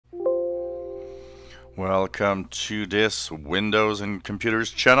Welcome to this Windows and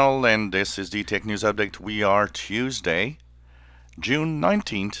Computers channel, and this is the Tech News Update. We are Tuesday, June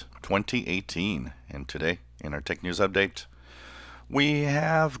 19th, 2018, and today in our Tech News Update, we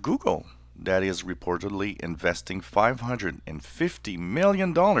have Google that is reportedly investing $550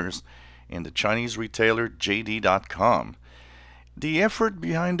 million in the Chinese retailer JD.com. The effort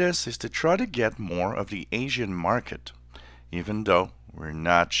behind this is to try to get more of the Asian market, even though we're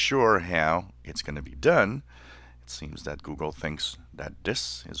not sure how it's going to be done. It seems that Google thinks that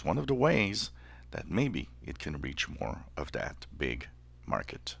this is one of the ways that maybe it can reach more of that big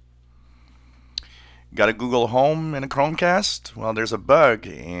market. Got a Google Home and a Chromecast? Well, there's a bug,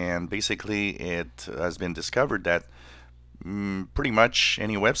 and basically it has been discovered that pretty much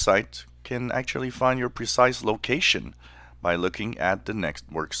any website can actually find your precise location by looking at the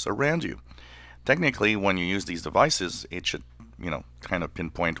networks around you. Technically, when you use these devices, it should kind of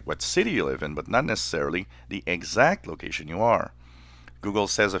pinpoint what city you live in, but not necessarily the exact location you are. Google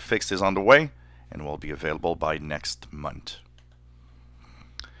says a fix is on the way and will be available by next month.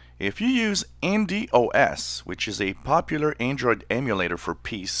 If you use MDOs, which is a popular Android emulator for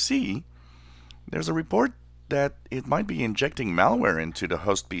PC, there's a report that it might be injecting malware into the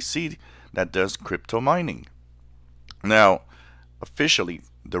host PC that does crypto mining. Now, officially,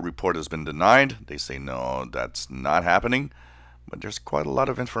 the report has been denied. They say no, that's not happening. But there's quite a lot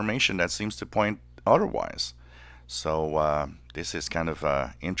of information that seems to point otherwise. So this is kind of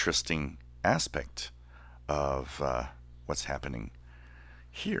an interesting aspect of what's happening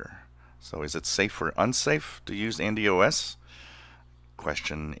here. So is it safe or unsafe to use MDOs?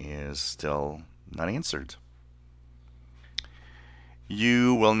 Question is still not answered.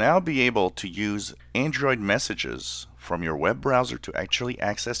 You will now be able to use Android messages from your web browser to actually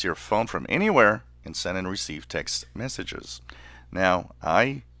access your phone from anywhere and send and receive text messages. Now,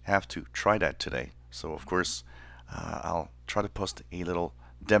 I have to try that today, so of course I'll try to post a little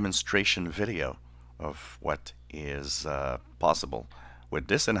demonstration video of what is possible with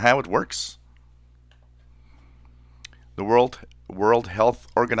this and how it works. The World Health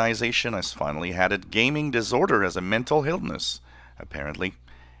Organization has finally added gaming disorder as a mental illness. Apparently,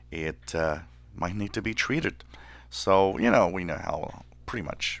 it might need to be treated. So, we know how pretty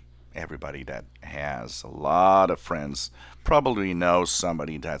much everybody that has a lot of friends probably knows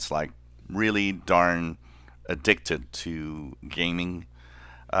somebody that's like really darn addicted to gaming.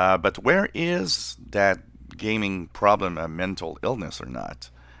 But where is that gaming problem a mental illness or not?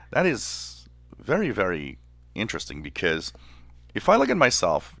 That is very, very interesting, because if I look at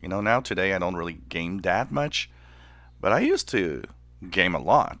myself, now today I don't really game that much, but I used to game a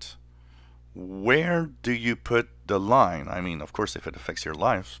lot. Where do you put the line? I mean, of course, if it affects your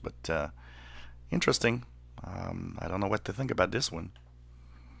life, but interesting. I don't know what to think about this one.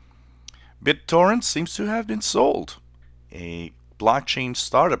 BitTorrent seems to have been sold. A blockchain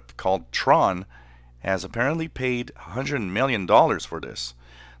startup called Tron has apparently paid $100 million for this.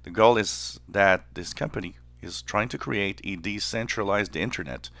 The goal is that this company is trying to create a decentralized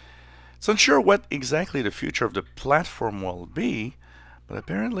internet. It's unsure what exactly the future of the platform will be, but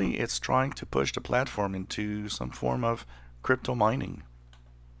apparently it's trying to push the platform into some form of crypto mining.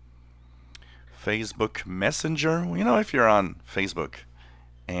 Facebook Messenger. If you're on Facebook,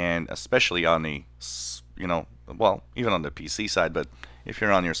 and especially on the, well, even on the PC side, but if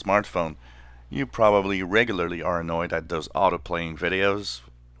you're on your smartphone, you probably regularly are annoyed at those auto-playing videos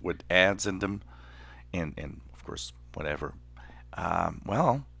with ads in them, and of course, whatever.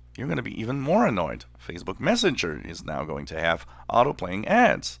 Well, you're going to be even more annoyed. Facebook Messenger is now going to have auto-playing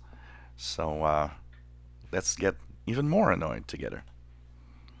ads. So let's get even more annoyed together.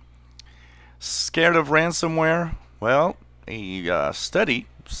 Scared of ransomware? Well, a study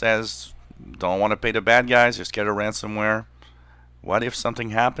says don't want to pay the bad guys, you're scared of ransomware. What if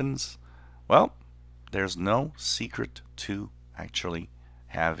something happens? Well, there's no secret to actually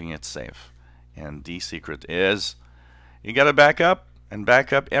having it safe. And the secret is you got to back up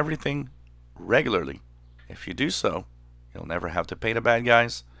everything regularly. If you do so, you'll never have to pay the bad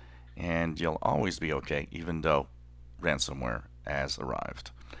guys, and you'll always be okay, even though ransomware has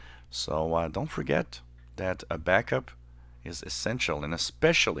arrived. So don't forget that a backup is essential, and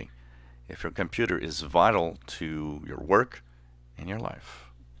especially if your computer is vital to your work and your life.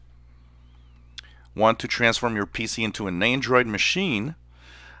 Want to transform your PC into an Android machine?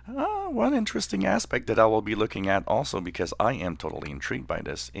 One interesting aspect that I will be looking at also, because I am totally intrigued by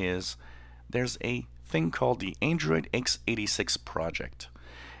this, is there's a thing called the Android X86 Project.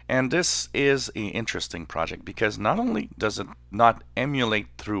 And this is an interesting project because not only does it not emulate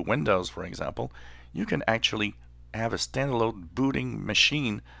through Windows, for example, you can actually have a standalone booting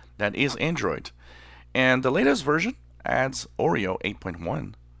machine that is Android. And the latest version adds Oreo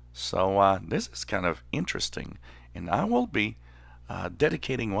 8.1. So this is kind of interesting, and I will be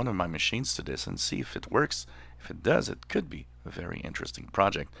dedicating one of my machines to this and see if it works. If it does, it could be a very interesting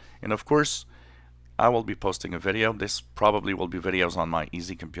project. And of course, I will be posting a video. This probably will be videos on my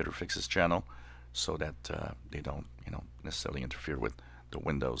Easy Computer Fixes channel, so that they don't, necessarily interfere with the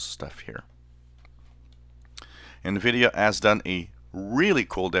Windows stuff here. Nvidia has done a really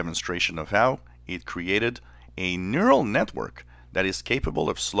cool demonstration of how it created a neural network that is capable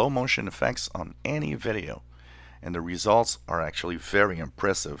of slow motion effects on any video, and the results are actually very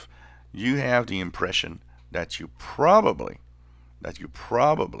impressive. You have the impression that you probably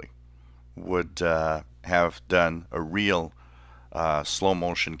would have done a real slow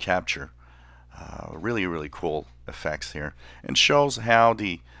motion capture. Really cool effects here, and shows how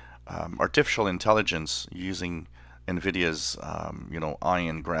the artificial intelligence using Nvidia's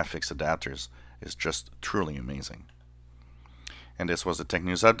ion graphics adapters is just truly amazing. And this was the Tech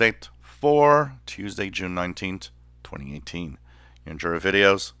News Update for Tuesday, June 19th, 2018. You enjoy our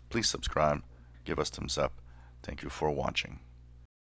videos, please subscribe, give us thumbs up. Thank you for watching.